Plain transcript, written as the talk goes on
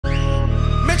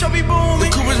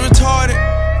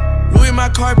my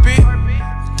carpet.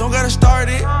 Don't gotta start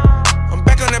it. I'm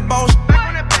back on that boss.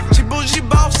 She bougie, she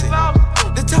bossy.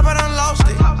 The top I done lost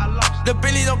it. The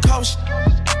Bentley don't cost.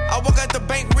 I walk out the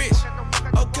bank rich.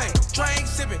 Okay, drink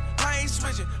sipping, I ain't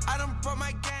switching. I done brought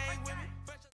my gang with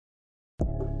me.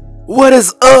 What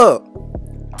is up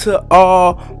to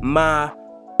all my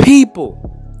people?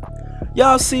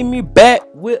 Y'all see me back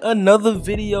with another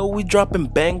video. We dropping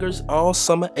bangers all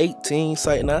summer 18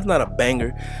 site. Now it's not a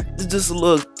banger, it's just a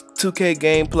little 2K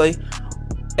gameplay.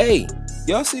 Hey,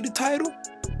 y'all see the title?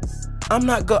 I'm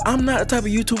not the type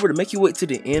of YouTuber to make you wait to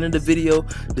the end of the video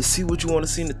to see what you want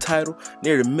to see in the title,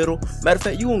 near the middle. Matter of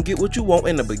fact, you gonna get what you want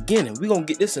in the beginning. We gonna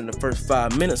get this in the first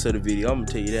 5 minutes of the video. I'm gonna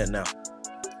tell you that now.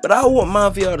 But I want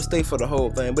mine for y'all to stay for the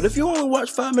whole thing. But if you only watch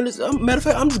 5 minutes, matter of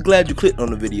fact, I'm just glad you clicked on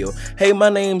the video. Hey, my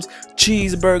name's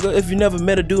Cheeseburger. If you never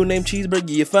met a dude named Cheeseburger,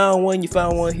 you found one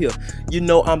here. You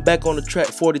know I'm back on the track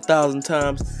 40,000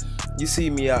 times. You see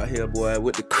me out here, boy,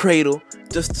 with the cradle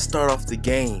just to start off the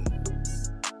game.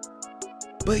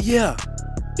 But yeah,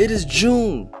 it is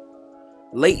June,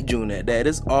 late June at that.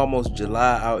 It's almost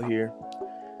July out here,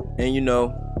 and you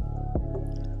know,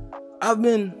 I've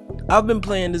been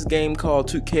playing this game called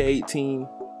 2K18,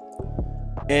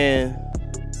 and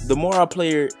the more I play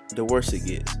it, the worse it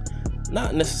gets.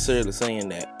 Not necessarily saying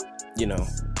that, you know,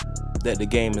 that the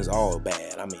game is all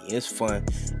bad. I mean, it's fun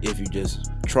if you just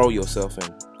troll yourself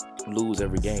and lose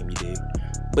every game you dig.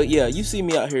 But yeah, you see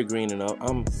me out here greening up.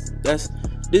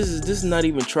 This is not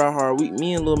even try hard.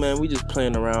 Me and Lil Man, we just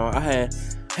playing around. I had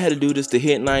to do this to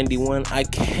hit 91. I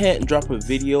can't drop a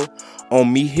video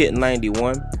on me hitting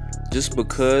 91 just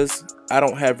because I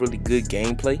don't have really good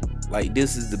gameplay. Like,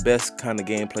 this is the best kind of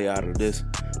gameplay out of this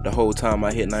the whole time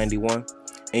I hit 91.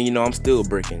 And you know, I'm still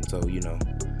bricking, so you know,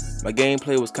 my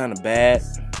gameplay was kind of bad.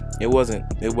 It wasn't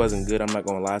good, I'm not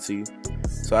gonna lie to you.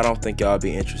 So I don't think y'all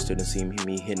be interested in seeing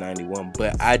me hit 91,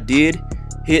 but I did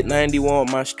hit 91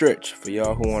 on my stretch, for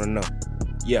y'all who want to know.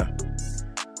 Yeah,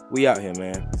 we out here,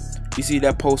 man. You see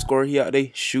that post score? He out there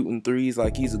shooting threes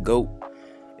like he's a GOAT.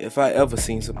 If I ever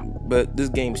seen something, but this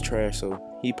game's trash, so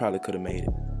he probably could have made it.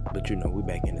 But you know, we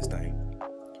back in this thing.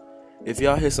 If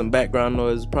y'all hear some background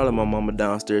noise, probably my mama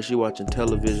downstairs. She watching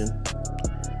television,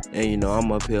 and you know,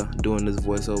 I'm up here doing this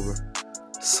voiceover.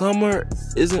 Summer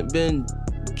isn't been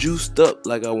juiced up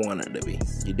like I wanted it to be.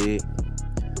 You did.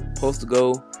 Supposed to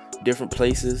go different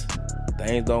places,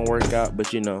 things don't work out,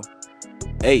 but you know,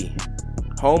 hey,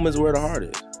 home is where the heart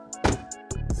is.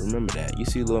 Remember that. You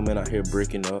see Lil Man out here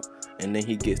breaking up, and then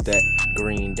he gets that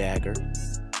green dagger.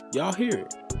 Y'all hear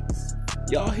it.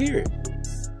 Y'all hear it.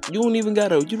 You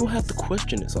don't have to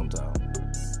question it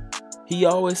sometimes. He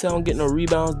always say I don't get no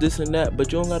rebounds, this and that,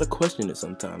 but you don't gotta question it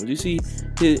sometimes. You see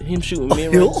him shooting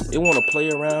mid-range, it wanna play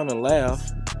around and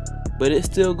laugh, but it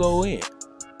still go in.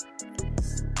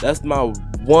 That's my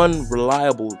one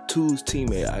reliable twos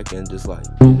teammate I can just, like,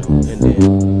 you know, and then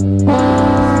you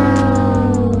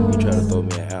try to throw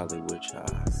me an alley, which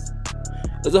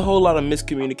there's a whole lot of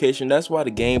miscommunication. That's why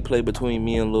the gameplay between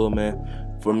me and Lil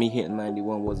Man for me hitting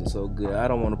 91 wasn't so good. I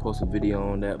don't want to post a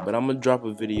video on that, but I'm gonna drop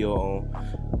a video on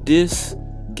this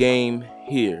game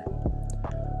here.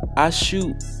 I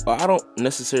don't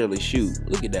necessarily shoot.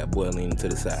 Look at that boy leaning to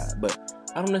the side, but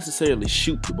I don't necessarily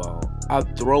shoot the ball. I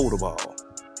throw the ball,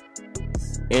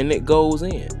 and it goes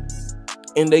in,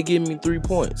 and they give me 3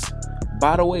 points.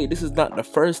 By the way, this is not the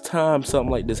first time something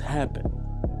like this happened.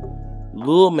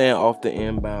 Lil Man off the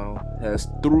inbound has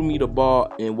threw me the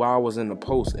ball, and while I was in the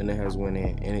post, and it has went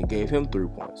in, and it gave him 3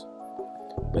 points.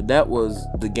 But that was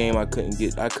the game I couldn't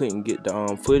get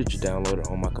the footage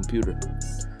downloaded on my computer.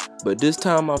 But this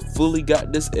time I fully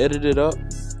got this edited up.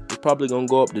 It's probably gonna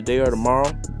go up today or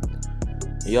tomorrow.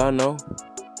 Y'all know,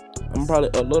 I'm probably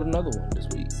upload another one this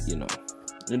week. You know,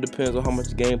 it depends on how much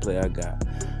gameplay I got.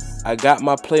 I got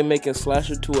my playmaking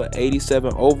slasher to an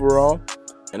 87 overall,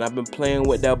 and I've been playing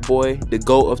with that boy, the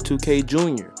GOAT of 2K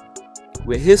Junior,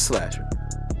 with his slasher.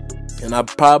 And I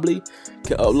probably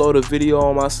can upload a video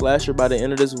on my slasher by the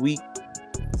end of this week,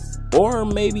 or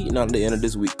maybe not the end of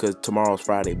this week because tomorrow's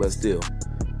Friday, but still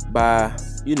by,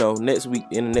 you know, next week,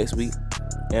 in the next week,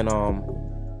 and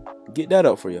get that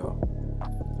up for y'all.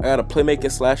 I got a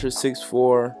playmaking slasher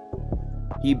 6'4".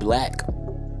 He black.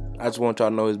 I just want y'all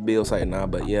to know his build site now,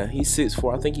 but yeah, he's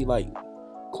 6'4". I think he like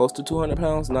close to 200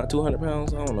 pounds, not 200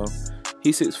 pounds. I don't know.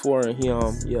 He's 6'4", and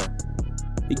yeah,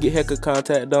 he get heck of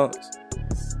contact dunks.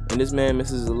 And this man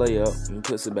misses a layup and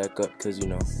puts it back up because, you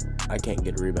know, I can't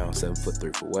get a rebound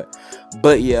 7'3" for what.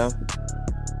 But yeah,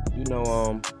 you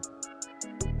know,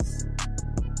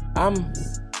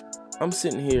 I'm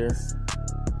sitting here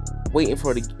waiting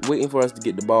for us to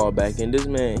get the ball back. And this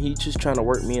man, he just trying to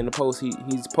work me in the post.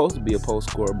 He's supposed to be a post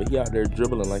scorer, but he out there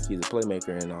dribbling like he's a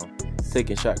playmaker and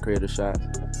taking shot creator shots.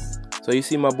 So you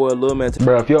see my boy Lil Man.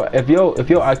 Bro, if your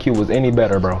IQ was any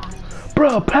better, bro,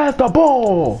 pass the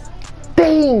ball.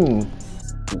 Dang.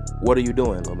 What are you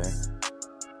doing, Lil Man?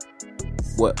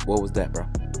 What was that, bro?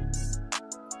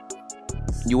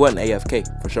 You wasn't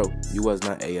AFK for sure. You was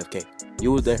not AFK.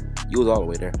 You was there. You was all the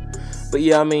way there. But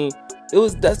yeah, I mean,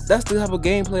 that's the type of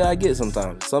gameplay I get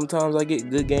sometimes. Sometimes I get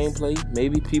good gameplay.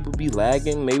 Maybe people be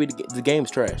lagging. Maybe the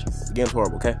game's trash. The game's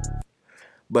horrible, okay?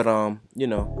 But you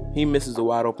know, he misses a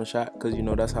wide open shot because you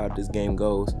know that's how this game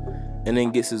goes, and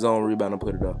then gets his own rebound and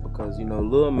put it up because you know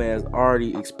Lil Man's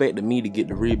already expected me to get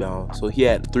the rebound, so he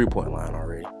had the 3-point line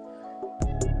already,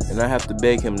 and I have to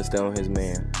beg him to stay on his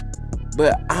man.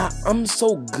 But I'm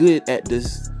so good at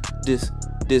this.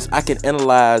 I can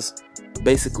analyze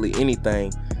basically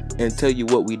anything and tell you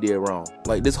what we did wrong.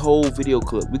 Like this whole video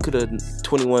clip, we could have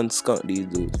 21 skunked these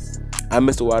dudes. I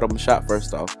missed a wide open shot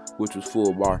first off, which was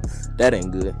full bar. That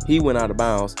ain't good. He went out of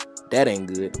bounds. That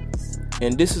ain't good.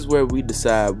 And this is where we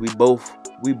decide. We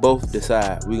both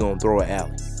decide we gonna throw an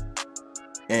alley.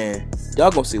 And y'all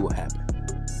gonna see what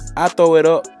happened. I throw it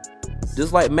up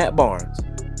just like Matt Barnes.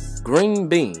 Green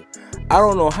bean. I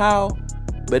don't know how,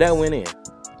 but that went in.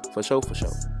 For sure.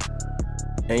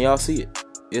 And y'all see it.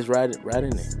 It's right in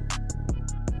there.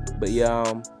 But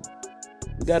yeah,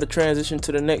 we gotta transition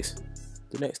to the next.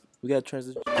 We gotta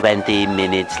transition. 20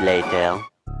 minutes later.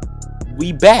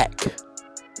 We back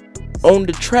on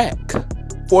the track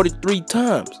 43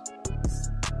 times.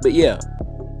 But yeah,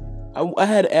 I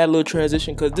had to add a little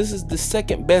transition because this is the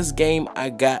second best game I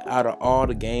got out of all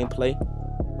the gameplay,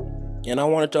 and I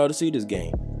wanted y'all to see this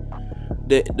game.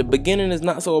 The beginning is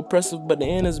not so oppressive, but the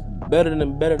end is better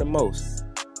than most.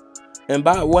 And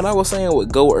by what I was saying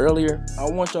with Go earlier, I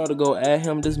want y'all to go add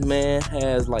him. This man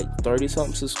has like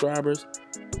 30-something subscribers.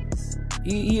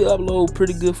 He upload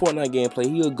pretty good Fortnite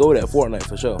gameplay. He'll go that Fortnite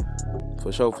for sure.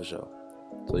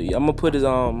 So yeah, I'm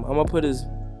gonna put his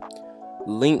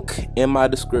link in my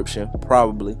description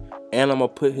probably, and I'm gonna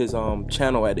put his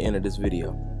channel at the end of this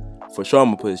video. For sure, I'm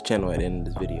gonna put his channel at the end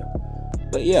of this video.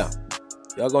 But yeah,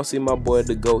 y'all gonna see my boy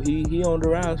the GOAT. He on the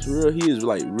rise for real. He is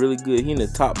like really good. He in the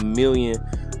top 1,000,000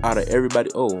 out of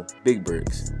everybody. Oh, big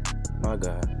bricks, my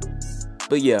God.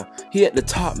 But yeah, he at the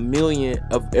top 1,000,000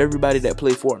 of everybody that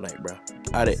play Fortnite, bro.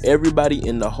 Out of everybody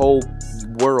in the whole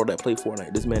world that play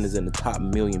Fortnite, this man is in the top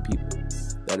 1,000,000 people.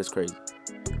 That is crazy.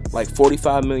 Like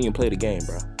 45 million play the game,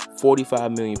 bro.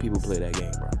 45 million people play that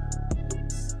game, bro.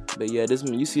 But yeah,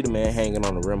 you see the man hanging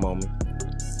on the rim on me.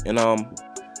 And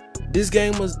this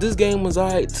game was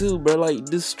alright too, bro. Like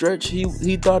this stretch,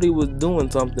 he thought he was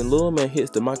doing something. Lil Man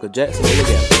hits the Michael Jackson. Look at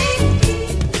him.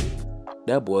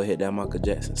 That boy hit that Michael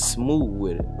Jackson smooth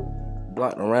with it.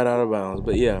 Blocked him right out of bounds.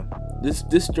 But yeah, this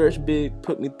stretch big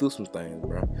put me through some things,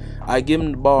 bro. I give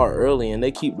him the ball early and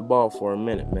they keep the ball for a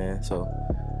minute, man. So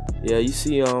yeah, you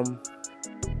see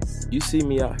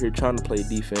me out here trying to play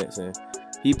defense, and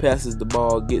he passes the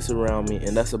ball, gets around me,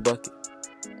 and that's a bucket.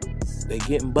 They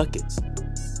getting buckets.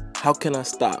 How can I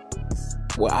stop?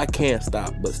 Well, I can't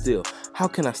stop, but still, how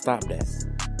can I stop that?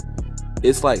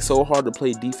 It's like so hard to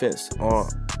play defense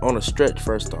on a stretch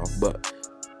first off, but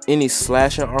any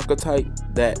slashing archetype,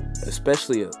 that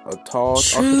especially a tall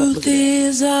archetype. Truth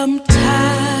is, I'm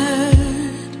tired.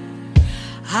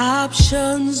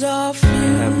 Options are few. I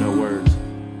have no words.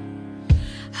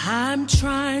 I'm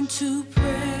trying to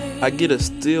pray. I get a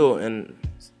steal and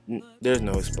there's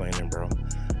no explaining, bro.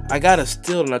 I got a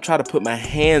steal and I try to put my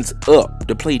hands up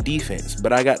to play defense,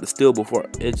 but I got the steal before.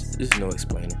 It's no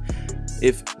explaining.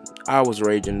 If I was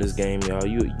raging this game, y'all,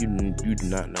 you do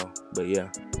not know. But yeah,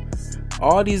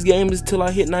 all these games till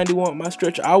I hit 91 my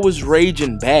stretch, I was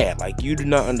raging bad. Like you do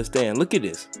not understand. Look at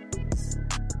this.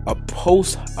 A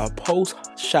post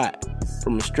shot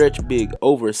from a stretch big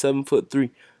over a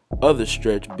 7'3" other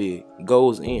stretch big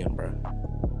goes in, bro.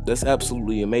 That's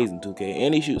absolutely amazing, 2K.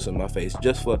 And he shoots in my face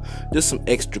just some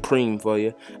extra cream for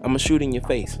you. I'ma shoot in your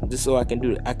face just so I can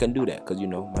do that. I can do that because you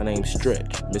know my name's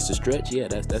Stretch, Mr. Stretch. Yeah,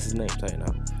 that's his name. Tell you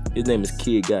now, his name is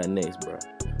Kid Got Next, bro,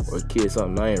 or Kid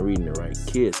something. I ain't reading it right.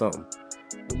 Kid something.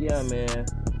 But yeah, man.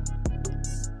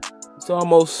 It's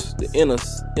almost the end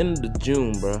of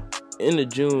June, bro. End of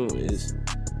June is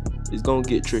gonna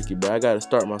get tricky, bro. I gotta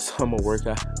start my summer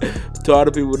workout. To all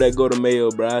the people that go to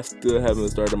Mayo, bro, I still haven't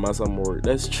started my summer work.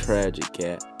 That's tragic,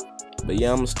 cat. But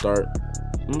yeah, I'm gonna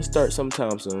start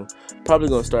sometime soon. Probably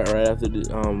gonna start right after this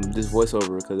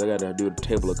voiceover because I gotta do the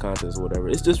table of contents or whatever.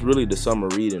 It's just really the summer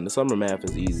reading. The summer math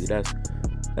is easy.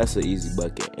 That's an easy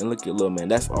bucket. And look at Lil Man,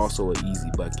 that's also an easy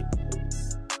bucket.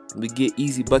 We get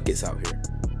easy buckets out here.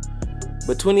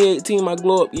 But 2018, my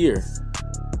glow up year.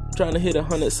 Trying to hit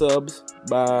 100 subs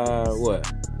by what?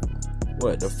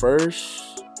 The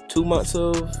first 2 months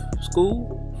of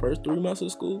school? First 3 months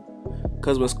of school?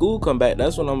 Cause when school come back,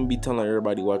 that's when I'm gonna be telling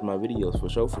everybody to watch my videos for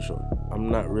sure. I'm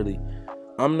not really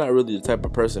the type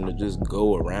of person to just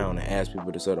go around and ask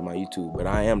people to sub to my YouTube, but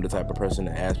I am the type of person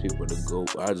to ask people to go.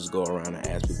 I just go around and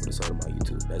ask people to sub to my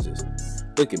YouTube. That's just,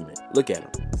 look at me, look at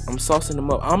him. I'm saucing them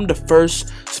up. I'm the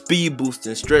first speed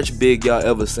boosting stretch big y'all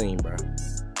ever seen, bro.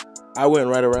 I went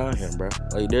right around him, bro.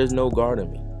 Like, there's no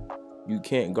guarding me. You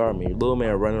can't guard me. Little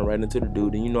man running right into the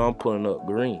dude, and you know I'm pulling up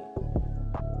green.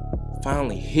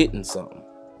 Finally hitting something.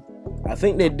 I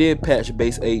think they did patch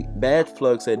base 8. Badge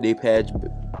Plug said they patch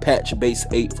base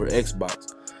 8 for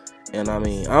Xbox. And I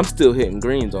mean, I'm still hitting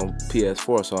greens on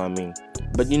PS4, so I mean,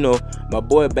 but you know, my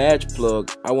boy Badge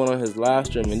Plug, I went on his live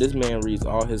stream and this man reads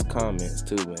all his comments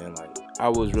too, man. Like, I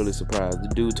was really surprised. The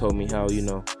dude told me how, you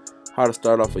know, how to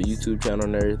start off a YouTube channel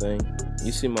and everything.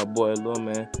 You see my boy Lil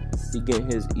Man, he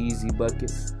getting his easy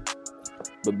buckets.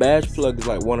 But Badge Plug is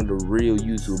like one of the real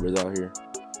YouTubers out here.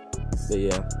 But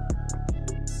yeah,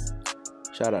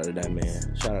 shout out to that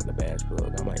man. Shout out to Badge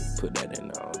Plug. I might put that in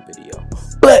the video.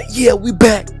 But yeah, we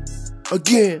back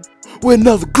again with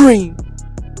another green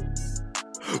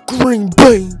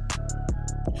bean.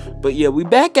 But yeah, we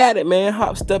back at it, man.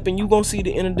 Hop stepping. You gonna see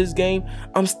the end of this game.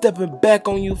 I'm stepping back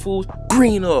on you fools.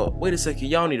 Green up. Wait a second.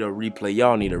 Y'all need a replay.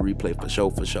 Y'all need a replay for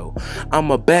sure.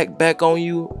 I'ma back on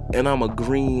you, and I'ma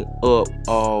green up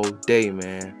all day,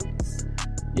 man.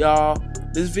 Y'all,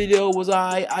 this video was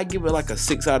alright. I give it like a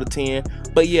 6 out of 10.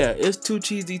 But yeah, it's Too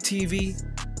Cheesy TV.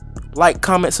 Like,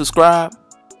 comment, subscribe.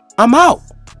 I'm out.